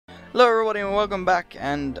Hello everybody and welcome back,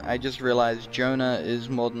 and I just realized Jonah is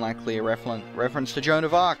more than likely a reference to Joan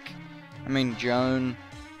of Arc. I mean, Joan,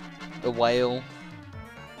 the whale.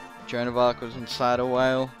 Joan of Arc was inside a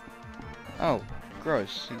whale. Oh,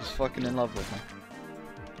 gross. He's fucking in love with me.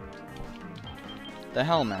 The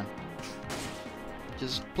hell, man.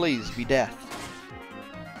 Just please, be death.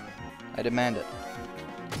 I demand it.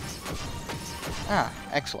 Ah,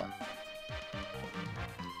 excellent.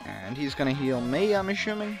 And he's gonna heal me, I'm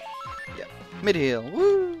assuming? Yep. Mid-heal,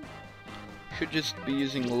 woo! Should just be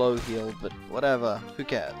using low heal, but whatever, who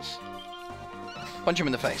cares? Punch him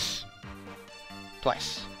in the face.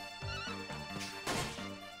 Twice.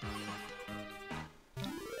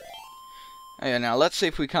 Okay, now let's see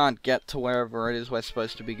if we can't get to wherever it is we're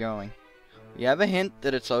supposed to be going. We have a hint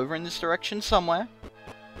that it's over in this direction somewhere,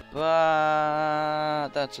 but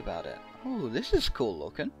that's about it. Oh, this is cool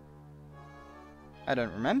looking. I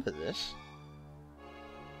don't remember this.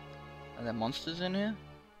 Are there monsters in here?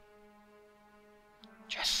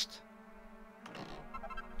 Chest.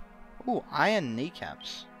 Ooh, iron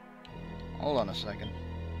kneecaps. Hold on a second.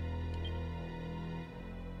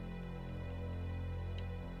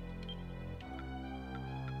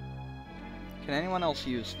 Can anyone else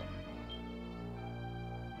use them?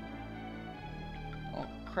 Well,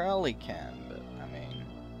 Crowley can, but I mean...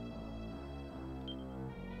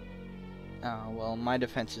 Oh, well, my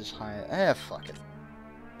defense is higher. Eh, fuck it.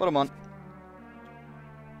 Put them on.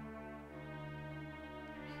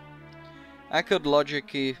 I could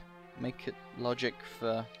logically make it logic for...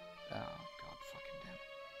 Oh, god fucking damn.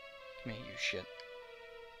 Come here, you shit.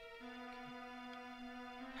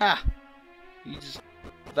 Ha! He just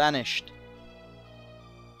vanished.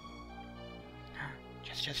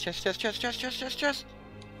 Chest.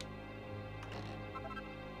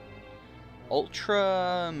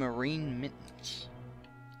 Ultramarine mittens.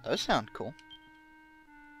 Those sound cool.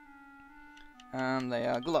 They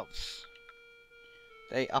are gloves.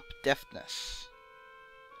 They up deftness,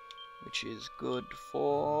 which is good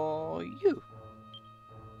for you.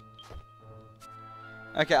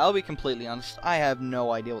 Okay, I'll be completely honest. I have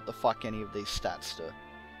no idea what the fuck any of these stats do.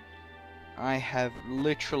 I have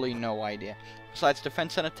literally no idea. Besides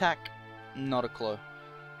defense and attack, not a clue.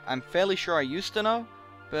 I'm fairly sure I used to know,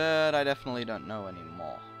 but I definitely don't know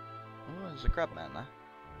anymore. Oh, there's a crab man there.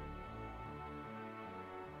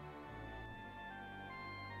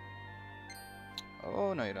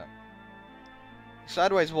 Oh, no you don't.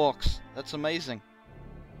 Sideways walks. That's amazing.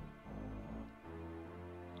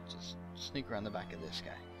 Just sneak around the back of this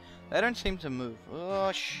guy. They don't seem to move.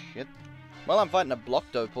 Oh, shit. Well, I'm fighting a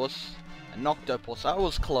Blocktopus. A Noctopus. I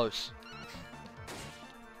was close.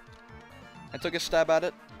 I took a stab at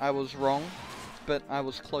it. I was wrong. But I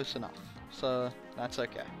was close enough. So, that's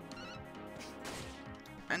okay.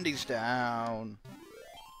 And he's down.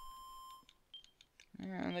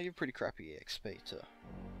 Yeah, they give pretty crappy XP too.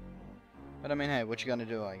 But I mean, hey, what you gonna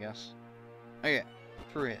do, I guess? Okay,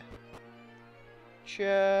 through here. Chest.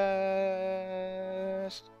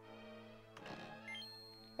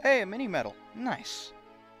 Hey, a mini medal. Nice.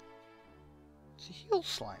 It's a heal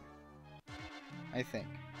slime. I think.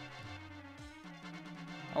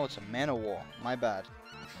 Oh, it's a Man of War. My bad.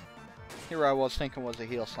 Here I was thinking it was a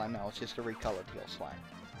heal slime. No, it's just a recolored heal slime.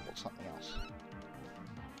 Or something else.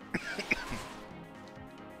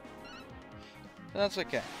 That's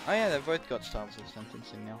okay. Oh yeah, they've both got styles of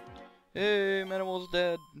sentencing now. Hey, Manimal's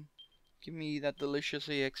dead. Give me that delicious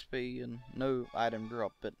EXP and no item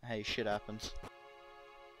drop, but hey, shit happens.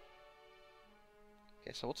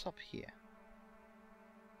 Okay, so what's up here?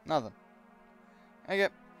 Nothing. Okay,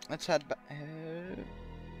 let's head back.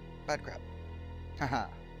 Bad crab. Haha.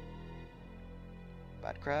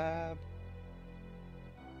 Bad crab.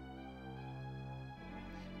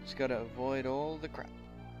 Just gotta avoid all the crap.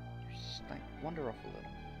 Wander off a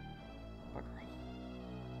little. Bugger off.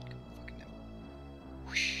 Go fucking devil.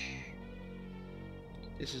 Whoosh.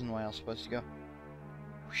 This isn't where I was supposed to go.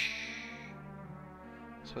 Whoosh.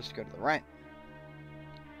 I'm supposed to go to the right.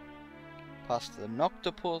 Past the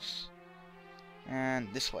Noctopus.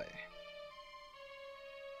 And this way.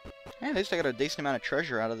 Hey, at least I got a decent amount of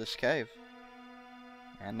treasure out of this cave.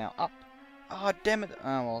 And now up. Oh, damn it.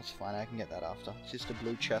 Oh, well, it's fine. I can get that after. It's just a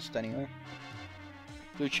blue chest anyway.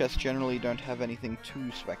 Blue chests generally don't have anything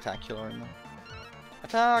too spectacular in them.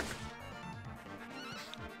 Attack!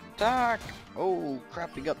 Attack! Oh,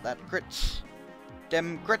 crap, we got that grits.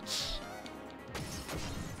 Dem grits!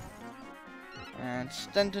 And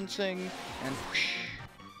sentencing, and whoosh.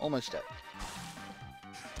 Almost dead.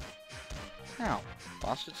 Ow,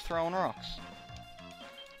 bastard's throwing rocks.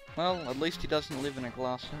 Well, at least he doesn't live in a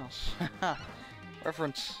glass house.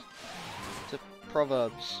 Reference to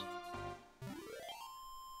Proverbs.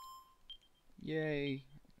 Yay.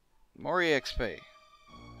 More EXP.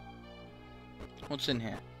 What's in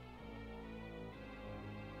here?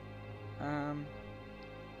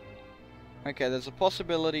 Okay, there's a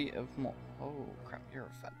possibility of more. Oh, crap, you're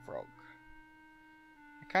a fat frog.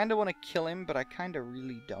 I kinda want to kill him, but I kinda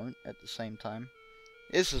really don't at the same time.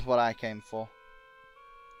 This is what I came for.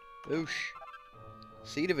 Boosh.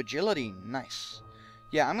 Seed of agility, nice.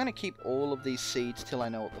 Yeah, I'm gonna keep all of these seeds till I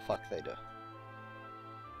know what the fuck they do.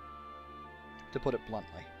 To put it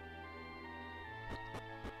bluntly.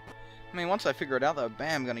 I mean, once I figure it out though,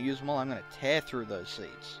 bam, I'm gonna use them all, I'm gonna tear through those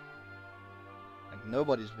seeds. Like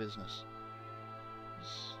nobody's business.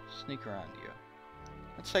 Just sneak around here.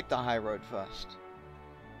 Let's take the high road first.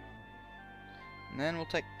 And then we'll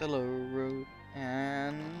take the low road.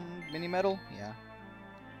 And mini metal? Yeah.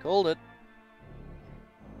 Called it.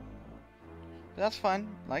 But that's fine.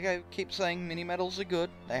 Like I keep saying, mini metals are good.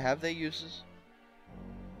 They have their uses.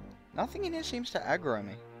 Nothing in here seems to aggro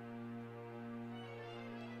me.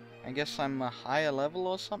 I guess I'm a higher level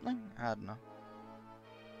or something? I don't know.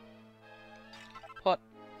 Pot.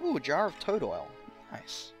 Ooh, a jar of toad oil.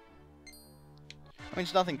 Nice. I mean,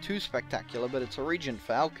 it's nothing too spectacular, but it's a reagent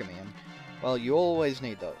for alchemy, and, well, you always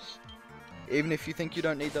need those. Even if you think you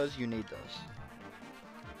don't need those, you need those.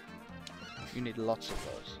 You need lots of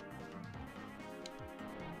those.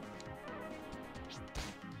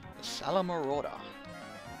 The Salamarauder.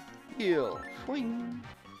 Heal. Swing.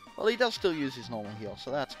 Well, he does still use his normal heal,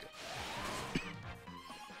 so that's good.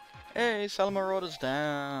 Hey, Salamarauder's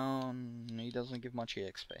down. He doesn't give much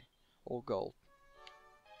EXP. Or gold.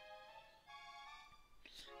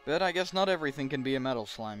 But I guess not everything can be a metal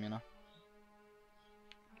slime, you know.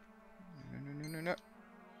 No.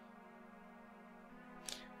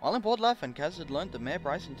 While in Port Laughing, Kaz had learnt that Mayor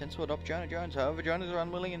Bryce intends to adopt Jonah Jones. However, Jonas is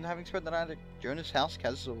unwilling, and having spent the night at Jonah's house, Kaz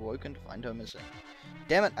has awoken to find her missing.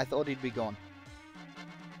 Damn it, I thought he'd be gone.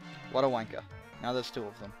 What a wanker. Now there's two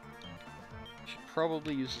of them. Should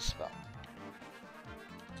probably use a spell.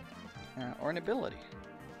 Or an ability.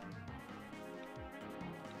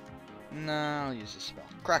 No, I'll use a spell.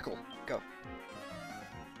 Crackle. Go.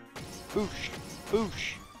 Boosh.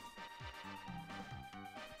 Boosh.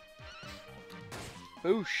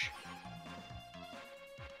 Boosh.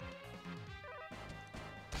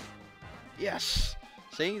 Yes!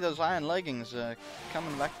 See, those iron leggings are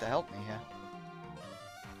coming back to help me here.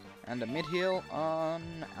 And a mid-heal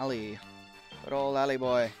on Ali. Good old Ali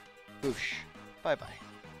boy. Boosh. Bye-bye.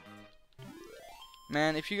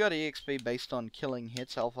 Man, if you got EXP based on killing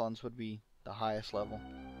hits, Alphonse would be the highest level.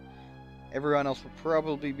 Everyone else would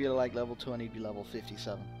probably be like level 2 and he'd be level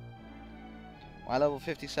 57. Why level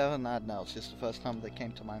 57? I don't know, it's just the first time that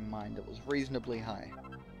came to my mind that was reasonably high.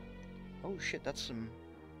 Oh shit, that's some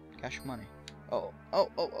cash money. Oh.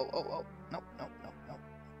 No.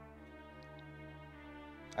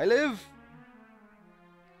 I live!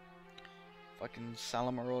 Fucking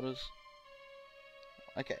Salamarauders.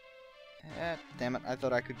 Okay. Damn it, I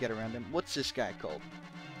thought I could get around him. What's this guy called?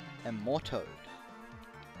 A Mortoad.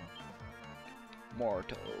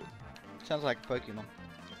 Mortoad. Sounds like a Pokemon.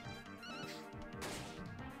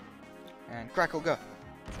 And Crackle, go!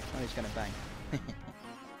 Oh, he's gonna bang.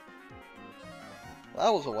 Well,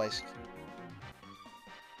 that was a waste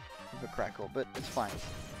of a Crackle, but it's fine.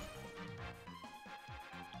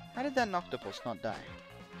 How did that Noctopus not die?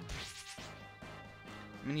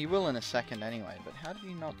 I mean, he will in a second anyway, but how did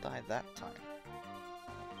he not die that time?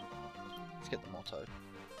 Let's get the Mortoad.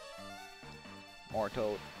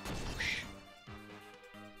 Mortoad. Whoosh.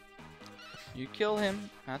 You kill him,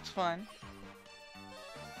 that's fine.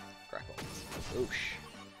 Crackle. Oosh.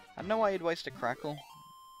 I don't know why you'd waste a Crackle.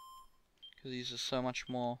 Because he's just so much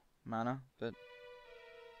more mana, but...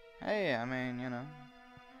 Hey, I mean, you know...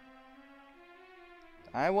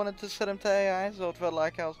 I wanted to set him to AI, so it felt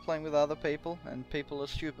like I was playing with other people, and people are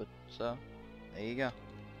stupid, so... There you go.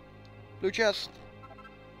 Blue chest!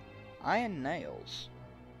 Iron nails.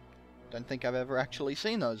 Don't think I've ever actually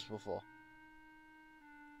seen those before.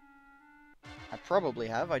 I probably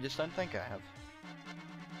have, I just don't think I have.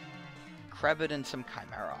 Crabbit and some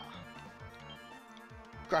Chimera.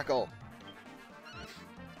 Crackle!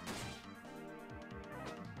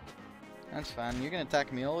 That's fine, you can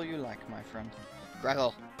attack me all you like, my friend.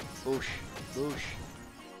 Crackle! Boosh! Boosh!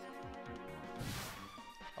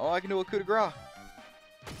 Oh, I can do a coup de grace!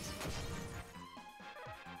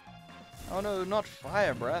 Oh no, not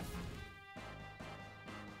fire breath!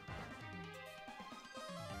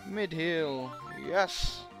 Mid-heal!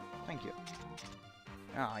 Yes! Thank you.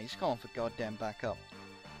 Ah, he's calling for goddamn backup.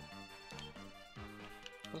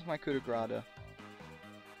 What's my coup de grace do?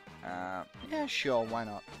 Yeah, sure, why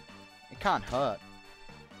not? It can't hurt.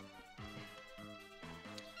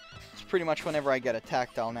 pretty much whenever I get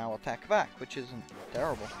attacked, I'll now attack back, which isn't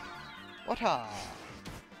terrible. What-ha!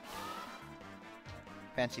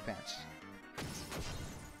 Fancy pants.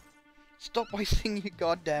 Stop wasting your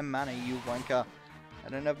goddamn mana, you wanker. I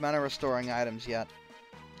don't have mana restoring items yet.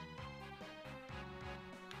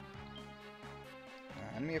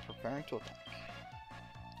 Enemy are preparing to attack.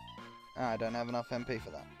 I don't have enough MP for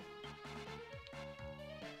that.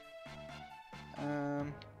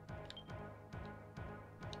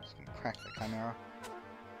 Just gonna crack the Chimera.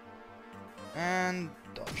 And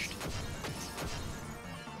dodged.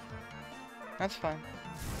 That's fine.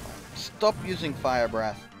 Stop using Fire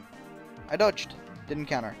Breath. I dodged. Didn't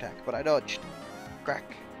counterattack, but I dodged.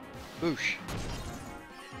 Crack. Boosh.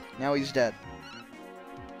 Now he's dead.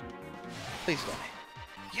 Please die.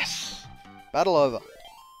 Yes! Battle over.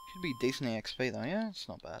 Should be decent EXP though, yeah? It's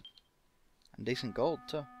not bad. And decent gold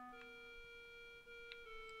too.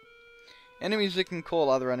 Enemies that can call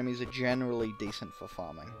other enemies are generally decent for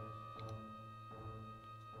farming.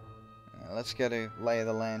 Let's get a lay of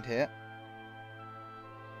the land here.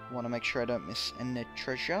 Want to make sure I don't miss any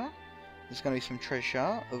treasure. There's going to be some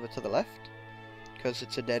treasure over to the left, because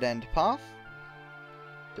it's a dead-end path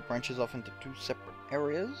that branches off into two separate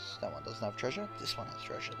areas. That one doesn't have treasure. This one has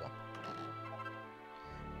treasure, though.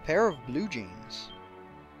 Pair of blue jeans.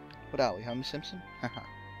 What are we, Homer Simpson? Haha.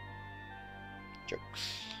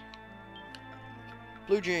 Jokes.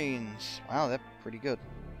 Blue jeans. Wow, they're pretty good.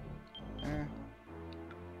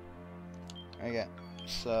 Okay,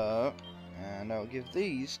 so... and I'll give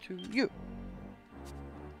these to you.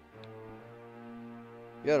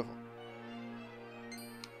 Beautiful.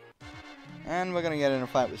 And we're gonna get in a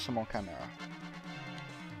fight with some more Chimera.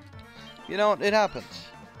 You know what? It happens.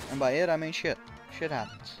 And by it, I mean shit. Shit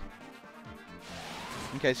happens.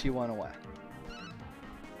 In case you weren't aware.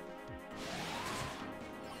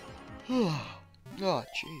 Oh,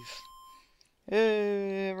 jeez.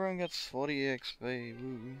 Hey, everyone gets 40 XP.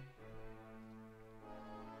 Woo.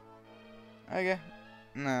 Okay.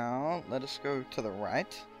 Now, let us go to the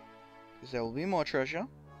right. Because there will be more treasure.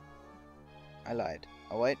 I lied.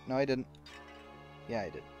 Oh wait, no I didn't. Yeah, I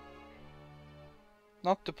did.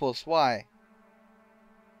 Octopus, why?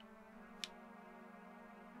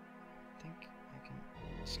 I think I can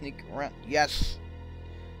sneak around. Yes!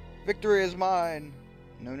 Victory is mine!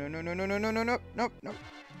 No, no, no, no, no, no, no, no, no, no, no.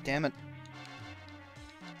 Damn it.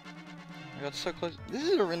 I got so close. This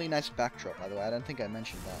is a really nice backdrop, by the way. I don't think I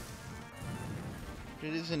mentioned that.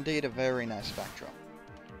 It is indeed a very nice backdrop.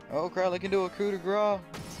 Oh, Crowley can do a coup de grace.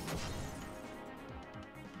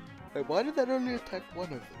 Wait, why did that only attack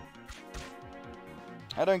one of them?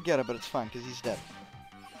 I don't get it, but it's fine, because he's dead.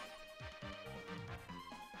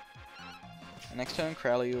 Next turn,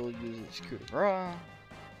 Crowley will use his coup de grace.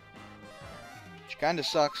 Which kinda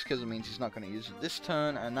sucks, because it means he's not going to use it this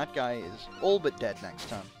turn, and that guy is all but dead next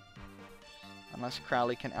turn. Unless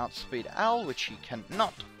Crowley can outspeed Al, which he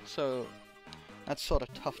cannot. So, that's sort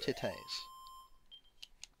of tough titties.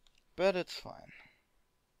 But it's fine.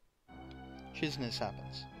 Shizness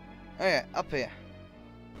happens. Okay, up here.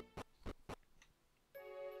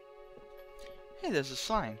 Hey, there's a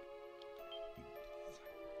sign.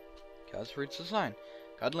 Cuz reads the sign.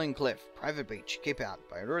 Cuddling Cliff, private beach, keep out,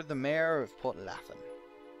 by order of the mayor of Port Laughlin.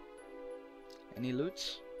 Any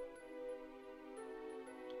loots?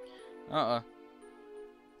 Uh-oh.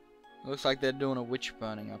 Looks like they're doing a witch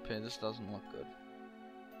burning up here. This doesn't look good.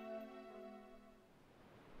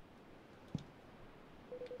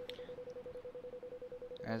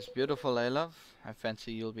 That's beautiful, eh, love? I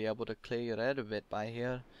fancy you'll be able to clear your head a bit by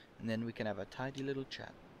here, and then we can have a tidy little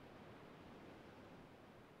chat.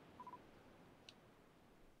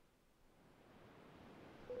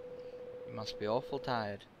 You must be awful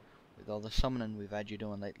tired, with all the summoning we've had you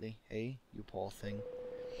doing lately, eh, you poor thing?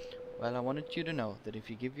 Well, I wanted you to know that if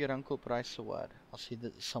you give your Uncle Bryce a word, I'll see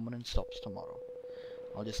that the summoning stops tomorrow.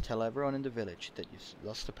 I'll just tell everyone in the village that you've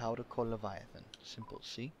lost a powder called Leviathan. Simple,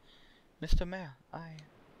 see? Mr. Mayor,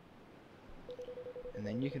 And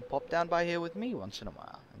then you can pop down by here with me once in a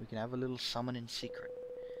while, and we can have a little summon in secret.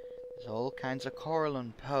 There's all kinds of coral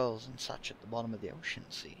and pearls and such at the bottom of the ocean,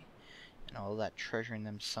 see? And all that treasure in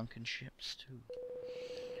them sunken ships, too.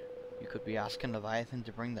 You could be asking Leviathan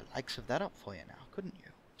to bring the likes of that up for you now, couldn't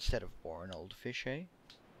you? Instead of boring old fish, eh?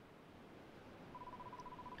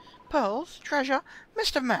 Pearls? Treasure?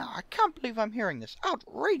 Mr. Mayor, I can't believe I'm hearing this.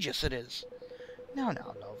 Outrageous it is! Now,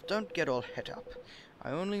 love, don't get all het up.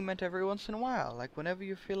 I only meant every once in a while, like whenever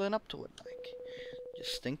you're feeling up to it, like.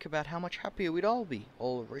 Just think about how much happier we'd all be,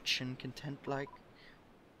 all rich and content like.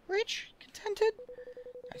 Rich? Contented?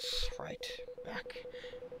 That's right. Back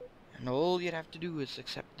And all you'd have to do is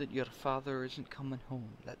accept that your father isn't coming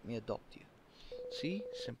home. Let me adopt you. See?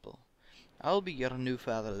 Simple. I'll be your new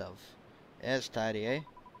father, love. Yes, Tidy, eh?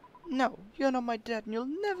 No, you're not my dad, and you'll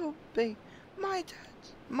never be my dad.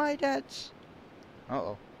 My dad's.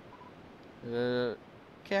 Uh-oh.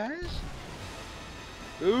 Guys?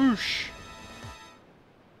 Oosh!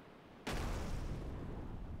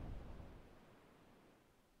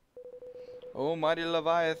 Oh, mighty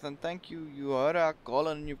Leviathan, thank you. You heard our call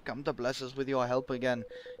and you've come to bless us with your help again.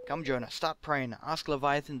 Come, Jonah, start praying. Ask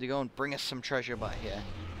Leviathan to go and bring us some treasure by here.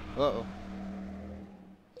 Uh-oh.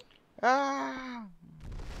 Ah!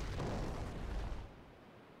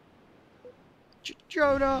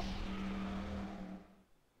 Jonah!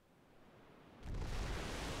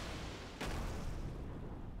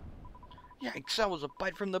 Yikes, that was a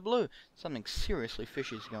bite from the blue. Something seriously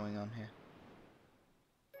fishy is going on here.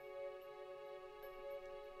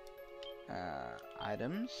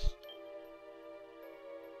 Items.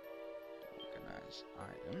 Organize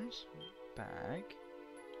items. Bag.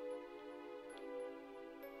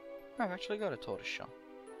 Oh, I've actually got a tortoise shell.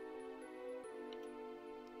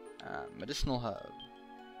 Medicinal herb.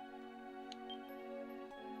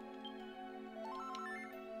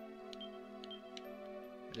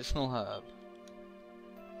 Medicinal herb.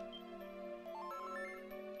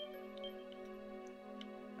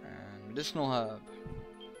 And medicinal herb.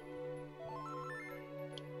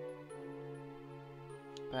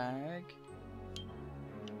 Bag.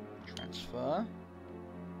 Transfer.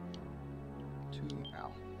 To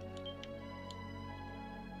Al.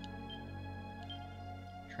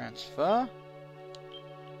 Transfer.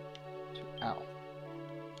 To Al.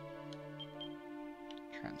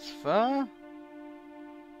 Transfer.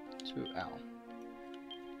 To Al.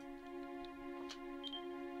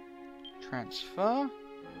 Transfer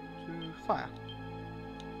to fire.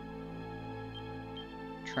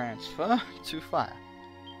 Transfer to fire.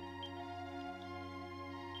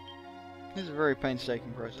 This is a very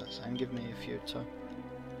painstaking process, and give me a few too.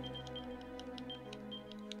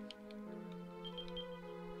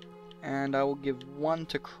 And I will give one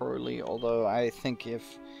to Crowley, although I think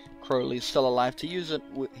if Crowley's still alive to use it,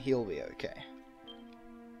 he'll be okay.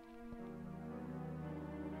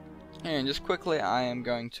 And just quickly, I am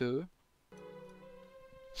going to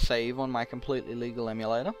save on my completely legal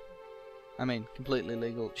emulator. I mean, completely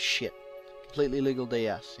legal shit. Completely legal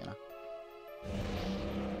DS, you know.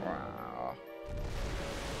 Wow.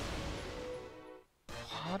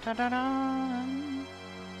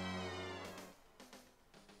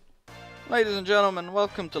 Ladies and gentlemen,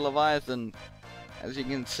 welcome to Leviathan. As you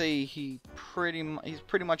can see, he's pretty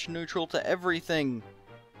much neutral to everything.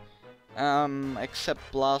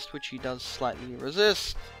 Except Blast, which he does slightly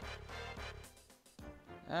resist.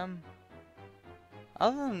 Other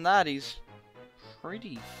than that, he's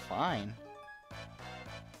pretty fine.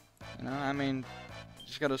 You know, I mean,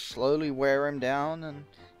 just gotta slowly wear him down, and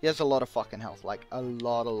he has a lot of fucking health, like a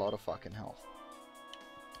lot of fucking health.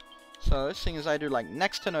 So, seeing as I do like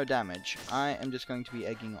next to no damage, I am just going to be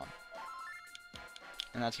egging on.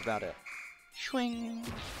 And that's about it. Swing!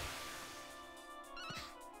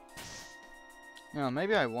 No,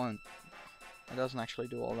 maybe I won't. It doesn't actually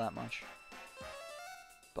do all that much.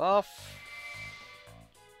 Buff!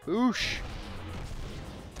 Boosh!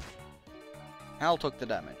 Al took the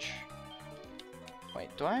damage. Wait,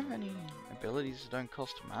 do I have any abilities that don't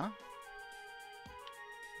cost mana?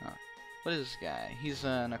 No. What is this guy? He's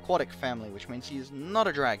an aquatic family, which means he is not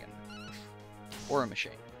a dragon. Or a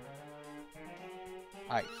machine.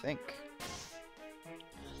 I think.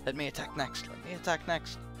 Let me attack next. Let me attack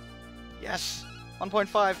next. Yes!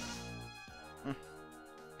 1.5! Now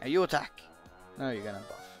you attack. No, you're gonna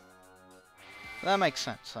buff. That makes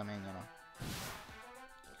sense, I mean, you know.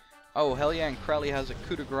 Oh, hell yeah, and Crowley has a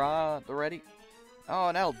coup de grace already. Oh,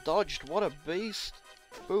 and Al dodged. What a beast.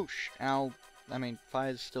 Boosh. Al, I mean,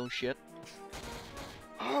 fire's still shit.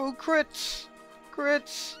 Oh, crits!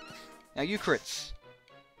 Crits! Now you crits.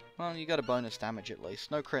 Well, you got a bonus damage at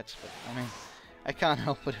least. No crits, but, I mean, I can't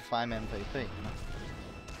help it if I'm MVP, you know.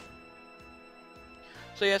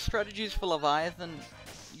 So yeah, strategies for Leviathan,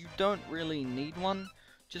 you don't really need one.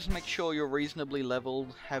 Just make sure you're reasonably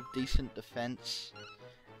leveled, have decent defense,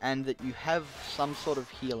 and that you have some sort of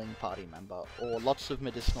healing party member, or lots of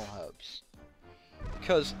medicinal herbs.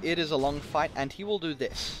 Because it is a long fight, and he will do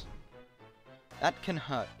this. That can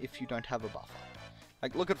hurt if you don't have a buffer.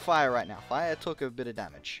 Like, look at Fire right now. Fire took a bit of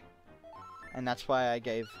damage. And that's why I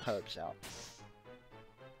gave herbs out.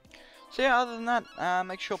 So yeah, other than that,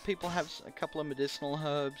 make sure people have a couple of medicinal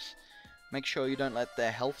herbs. Make sure you don't let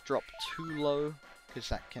their health drop too low, because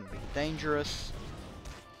that can be dangerous.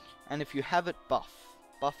 And if you have it, buff.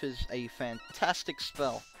 buff is a fantastic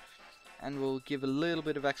spell, and will give a little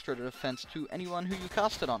bit of extra defense to anyone who you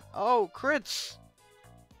cast it on. Oh, crits!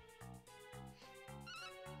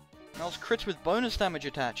 Those crits with bonus damage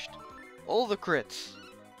attached. All the crits.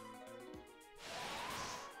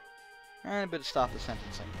 And a bit of Staff of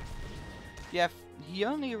Sentencing. Yeah, he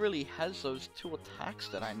only really has those 2 attacks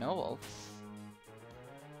that I know of.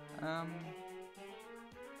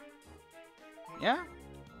 Yeah.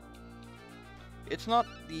 It's not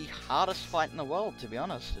the hardest fight in the world, to be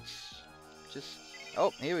honest. It's just...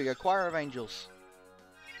 Oh, here we go. Choir of Angels.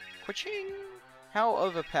 Quaching! How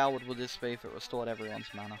overpowered would this be if it restored everyone's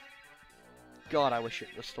mana? God, I wish it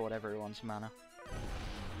restored everyone's mana.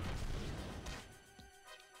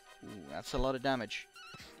 Ooh, that's a lot of damage.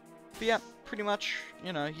 But yeah, pretty much,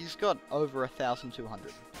 you know, he's got over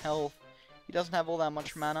 1,200 health. He doesn't have all that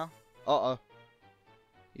much mana. Uh-oh.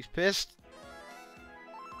 He's pissed.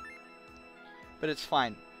 But it's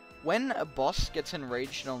fine. When a boss gets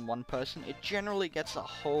enraged on one person, it generally gets a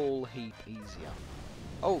whole heap easier.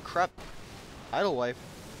 Oh, crap. Tidal Wave.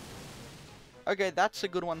 Okay, that's a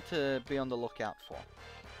good one to be on the lookout for.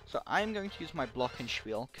 So I'm going to use my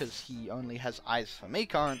Glockenspiel, because he only has eyes for me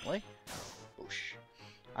currently. Boosh.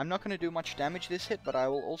 I'm not going to do much damage this hit, but I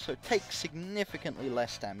will also take significantly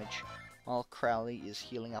less damage, while Crowley is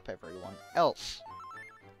healing up everyone else.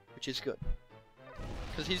 Which is good.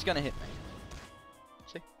 Because he's going to hit me.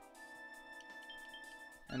 See?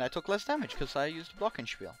 And I took less damage, because I used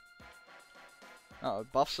Glockenspiel. Uh-oh,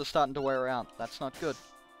 buffs are starting to wear out. That's not good.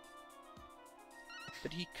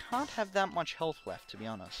 But he can't have that much health left, to be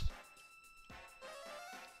honest.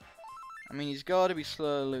 I mean, he's got to be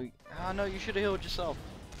slowly... Oh, no, you should have healed yourself.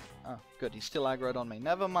 Oh, good, he's still aggroed on me.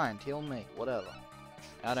 Never mind, heal me. Whatever.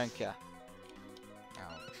 I don't care. Now,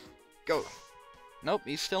 go. Nope,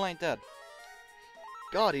 he still ain't dead.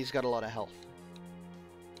 God, he's got a lot of health.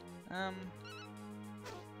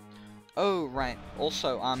 Oh, right.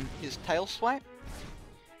 Also, his tail swipe.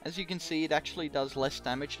 As you can see, it actually does less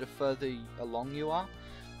damage the further along you are.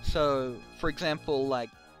 So, for example, like,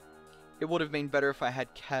 it would have been better if I had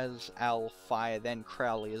Kaz, Owl, Fire, then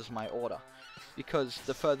Crowley as my order. Because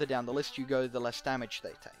the further down the list you go, the less damage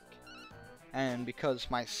they take. And because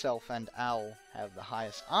myself and Owl have the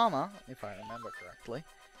highest armor, if I remember correctly,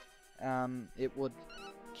 it would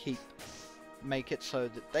make it so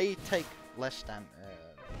that they take less damage.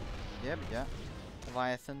 Yeah.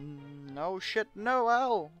 Leviathan. No shit, no,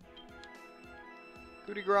 Owl!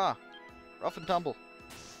 Coup de grace. Rough and tumble.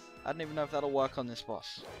 I don't even know if that'll work on this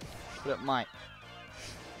boss. But it might.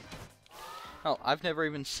 Oh, I've never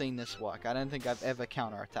even seen this work. I don't think I've ever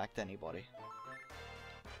counterattacked anybody.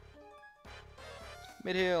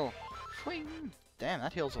 Mid-heal. Swing! Damn,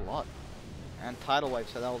 that heals a lot. And Tidal Wave,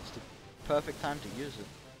 so that was the perfect time to use it.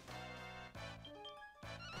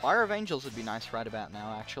 Fire of Angels would be nice right about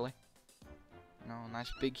now, actually. You know, a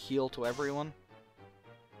nice big heal to everyone.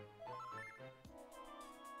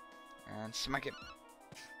 And smack him.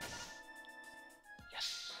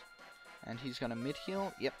 Yes. And he's gonna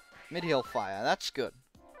mid-heal. Yep. Mid-heal fire. That's good.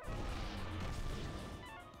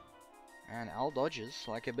 And Owl dodges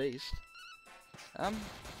like a beast.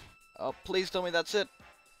 Oh, please tell me that's it.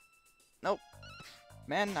 Nope.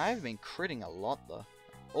 Man, I've been critting a lot, though.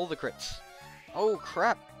 All the crits. Oh,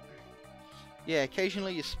 crap. Yeah,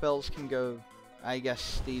 occasionally your spells can go... I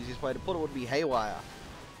guess the easiest way to put it would be haywire.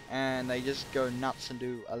 And they just go nuts and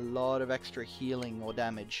do a lot of extra healing or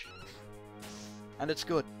damage. And it's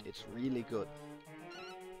good. It's really good.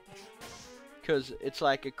 Because it's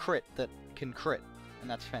like a crit that can crit. And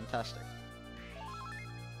that's fantastic.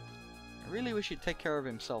 I really wish he'd take care of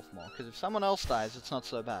himself more. Because if someone else dies, it's not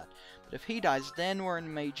so bad. But if he dies, then we're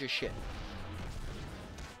in major shit.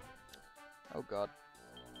 Oh god.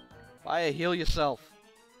 Fire, heal yourself.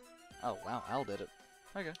 Oh, wow, Al did it.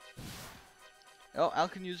 Okay. Oh, Al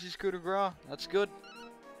can use his coup de grace. That's good.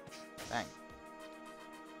 Bang.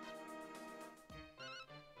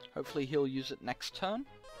 Hopefully he'll use it next turn.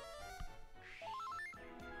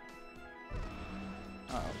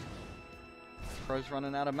 Uh-oh. Crow's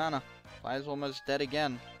running out of mana. Fire's almost dead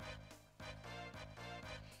again.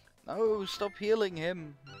 No, stop healing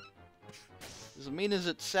him. As mean as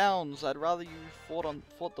it sounds, I'd rather you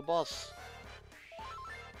fought the boss.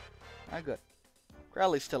 Oh, good.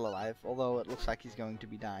 Crowley's still alive, although it looks like he's going to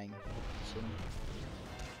be dying soon.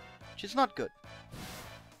 Which is not good.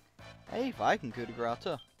 Hey, if I can coup de grace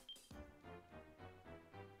too.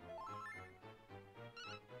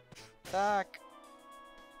 Attack!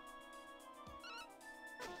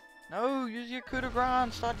 No, use your coup de grace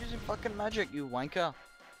and start using fucking magic, you wanker.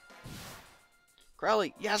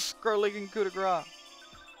 Crowley, yes! Crowley can coup de grace!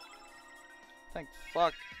 Thank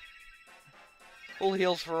fuck. Full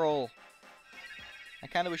heals for all. I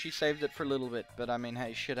kinda wish he saved it for a little bit, but I mean,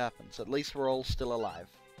 hey, shit happens. At least we're all still alive.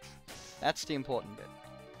 That's the important bit.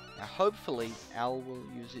 Now, hopefully, Al will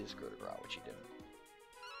use his coup de grace, which he didn't.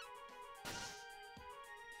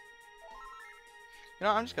 You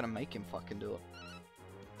know, I'm just gonna make him fucking do it.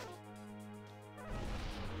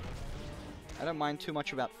 I don't mind too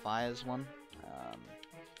much about Fire's one.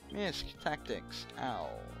 Yes, tactics. Ow.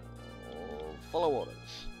 Follow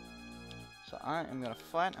orders. So I am gonna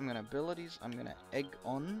fight, I'm gonna abilities, I'm gonna egg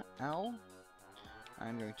on Al.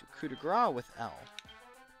 I'm going to coup de grace with Al.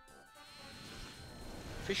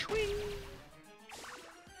 Fish wing!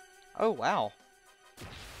 Oh wow.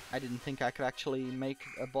 I didn't think I could actually make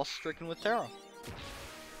a boss stricken with terror.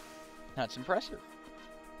 That's impressive.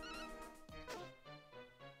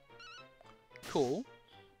 Cool.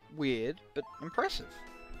 Weird, but impressive.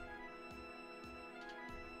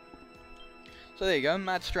 So there you go,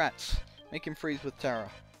 mad strats. Make him freeze with terror.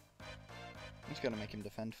 I'm just gonna make him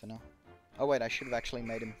defend for now. Oh wait, I should have actually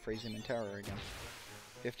made him freeze him in terror again.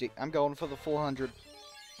 50. I'm going for the 400.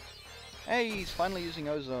 Hey, he's finally using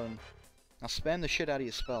ozone. Now spam the shit out of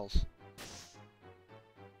your spells.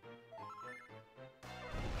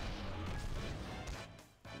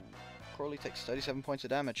 Crowley takes 37 points of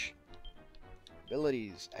damage.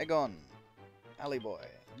 Abilities. Aegon. Alley Boy.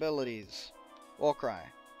 Abilities. Warcry.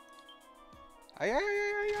 Aye, aye, aye,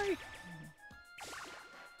 aye, aye.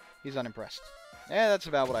 He's unimpressed. Yeah, that's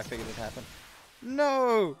about what I figured would happen.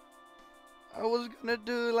 No! I was gonna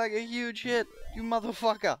do like a huge hit, you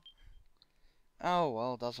motherfucker! Oh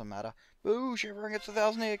well, doesn't matter. Boo! Shivering gets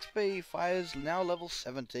 1000 EXP. Fire's now level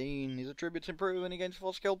 17. His attributes improve and he gains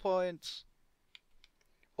 4 skill points.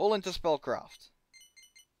 All into Spellcraft.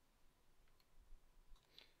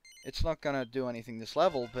 It's not gonna do anything this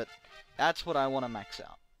level, but that's what I want to max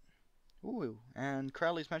out. Ooh, and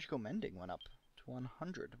Crowley's Magical Mending went up to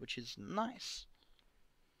 100, which is nice.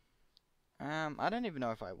 I don't even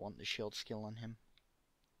know if I want the shield skill on him.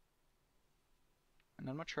 And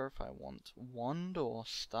I'm not sure if I want wand or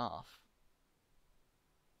staff.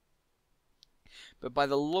 But by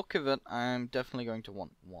the look of it, I'm definitely going to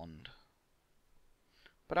want wand.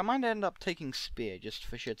 But I might end up taking spear just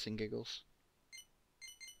for shits and giggles.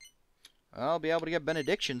 I'll be able to get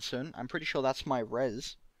benediction soon. I'm pretty sure that's my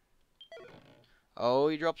res. Oh,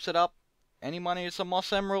 he drops it up. Any money, it's a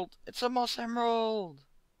moss emerald. It's a moss emerald!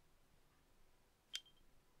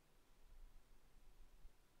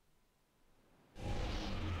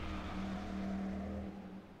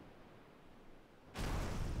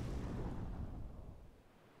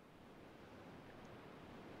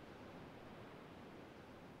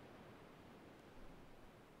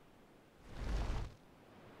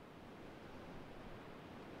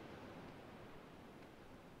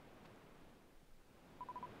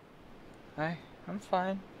 I'm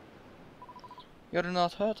fine. You're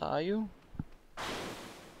not hurt, are you?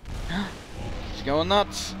 He's going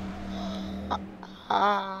nuts.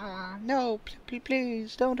 No,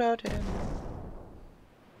 please, don't hurt him.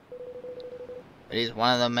 But he's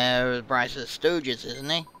one of the Mayor Bryce's stooges, isn't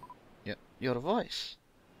he? Yep, your voice.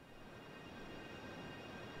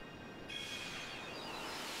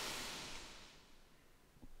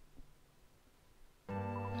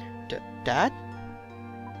 Dad?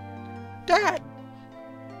 Dad!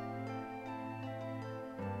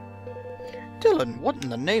 Dylan, what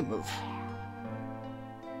in the name of...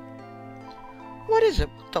 What is it?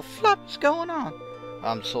 What the flap's going on?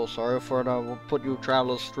 I'm so sorry for it. I will put you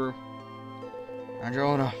travelers through. And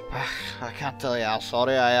Jonah, I can't tell you how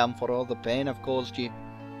sorry I am for all the pain I've caused you.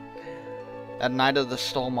 That night of the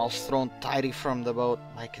storm, I was thrown tidy from the boat.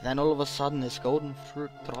 Then all of a sudden, this golden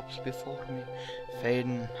fruit drops before me.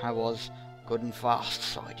 Fading, I was good and fast,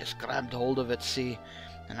 so I just grabbed hold of it, see,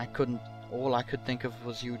 and all I could think of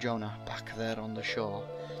was you, Jonah, back there on the shore.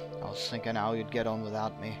 I was thinking how you'd get on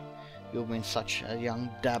without me. You've been such a young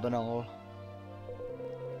dab and all.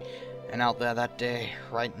 And out there that day,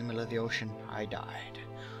 right in the middle of the ocean, I died.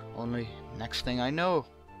 Only, next thing I know,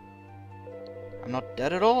 I'm not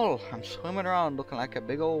dead at all. I'm swimming around looking like a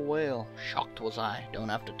big old whale. Shocked was I, don't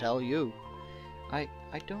have to tell you. I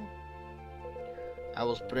don't. I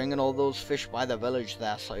was bringing all those fish by the village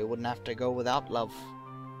there so you wouldn't have to go without love.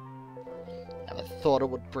 Never thought it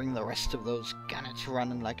would bring the rest of those gannets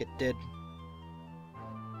running like it did.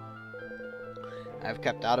 I've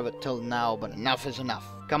kept out of it till now, but enough is enough.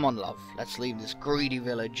 Come on, love, let's leave this greedy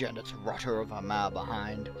village and its rotter of a mare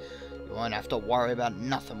behind. You won't have to worry about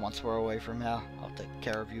nothing once we're away from here. I'll take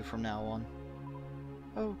care of you from now on.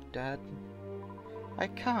 Oh, Dad. I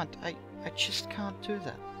can't. I just can't do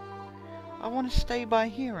that. I want to stay by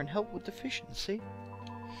here and help with the fishing, see?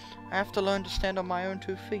 I have to learn to stand on my own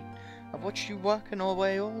 2 feet. I've watched you working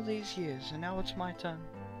away all these years, and now it's my turn.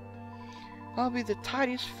 I'll be the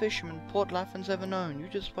tidiest fisherman Port Laffin's ever known. You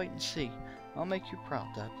just wait and see. I'll make you proud,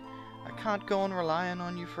 Dad. I can't go on relying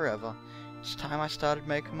on you forever. It's time I started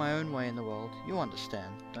making my own way in the world. You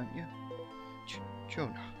understand, don't you?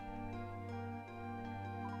 Jonah.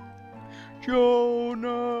 Jonah!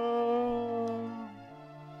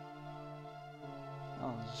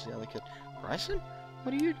 Oh, this is the other kid. Bryson?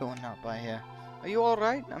 What are you doing out by here? Are you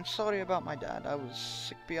alright? I'm sorry about my dad. I was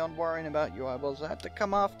sick beyond worrying about you. I had to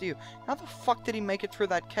come after you. How the fuck did he make it through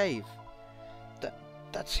that cave?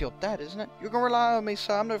 That's your dad, isn't it? You can rely on me,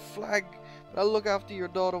 sir. I'm no flag, but I'll look after your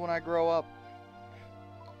daughter when I grow up.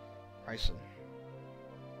 Bryson.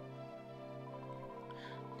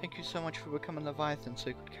 Thank you so much for becoming Leviathan so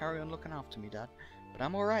you could carry on looking after me, Dad. But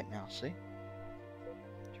I'm alright now, see?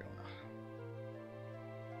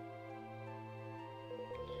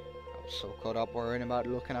 So caught up worrying about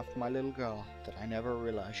looking after my little girl that I never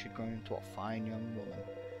realized she'd grown into a fine young woman.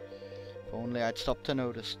 If only I'd stopped to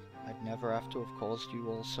notice, I'd never have to have caused you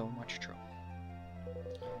all so much trouble.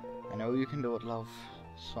 I know you can do it, love,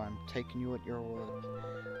 so I'm taking you at your word.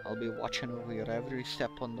 I'll be watching over your every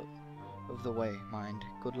step of the way, mind.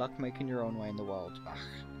 Good luck making your own way in the world. Ach,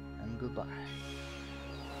 and goodbye.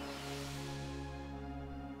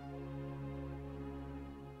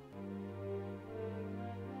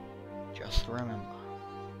 Just remember,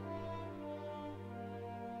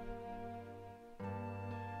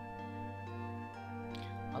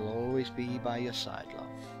 I'll always be by your side, love.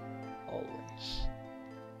 Always.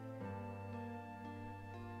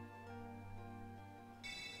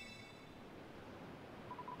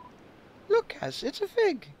 Look, Kaz, it's a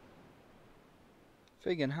fig!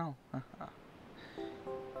 Fig in hell.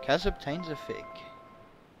 Kaz obtains a fig.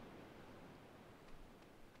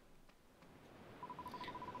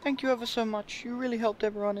 Thank you ever so much. You really helped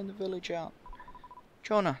everyone in the village out.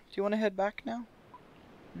 Jonah, do you want to head back now?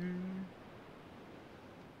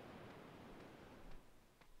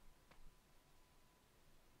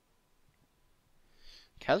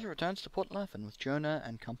 Kaz returns to Port Laffin with Jonah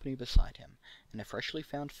and company beside him, and a freshly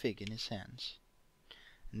found fig in his hands.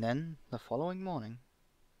 And then, the following morning...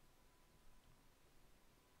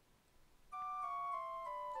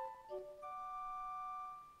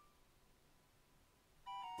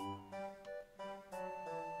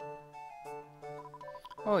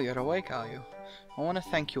 Oh, you're awake, are you? I want to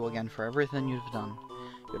thank you again for everything you've done.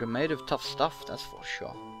 You're made of tough stuff, that's for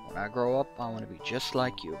sure. When I grow up, I want to be just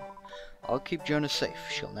like you. I'll keep Jonah safe.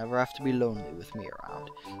 She'll never have to be lonely with me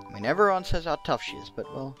around. I mean, everyone says how tough she is, but,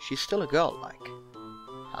 well, she's still a girl, like.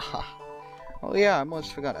 Haha. Oh yeah, I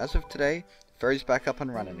almost forgot. As of today, the ferry's back up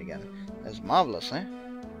and running again. That's marvelous, eh?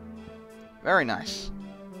 Very nice.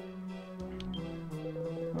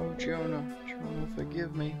 Oh, Jonah,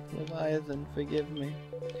 forgive me. Leviathan, forgive me.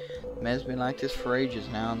 The man's been like this for ages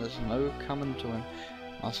now, and there's no coming to him.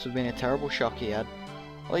 Must have been a terrible shock he had.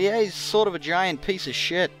 Well, yeah, he's sort of a giant piece of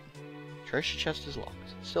shit. Treasure chest is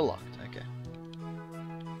locked. Still locked, okay.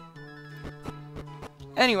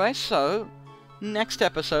 Anyway, so, next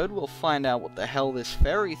episode we'll find out what the hell this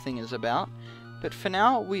fairy thing is about. But for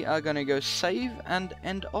now, we are going to go save and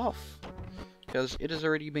end off. Because it has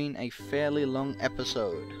already been a fairly long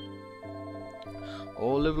episode.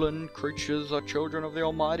 All living creatures are children of the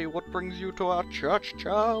Almighty. What brings you to our church,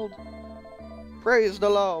 child? Praise the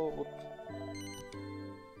Lord.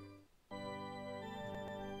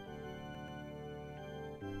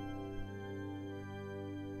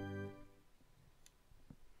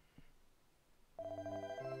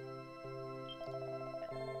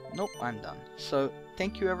 Nope, I'm done. So,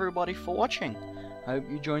 thank you everybody for watching. I hope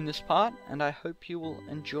you joined this part, and I hope you will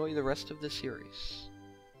enjoy the rest of the series.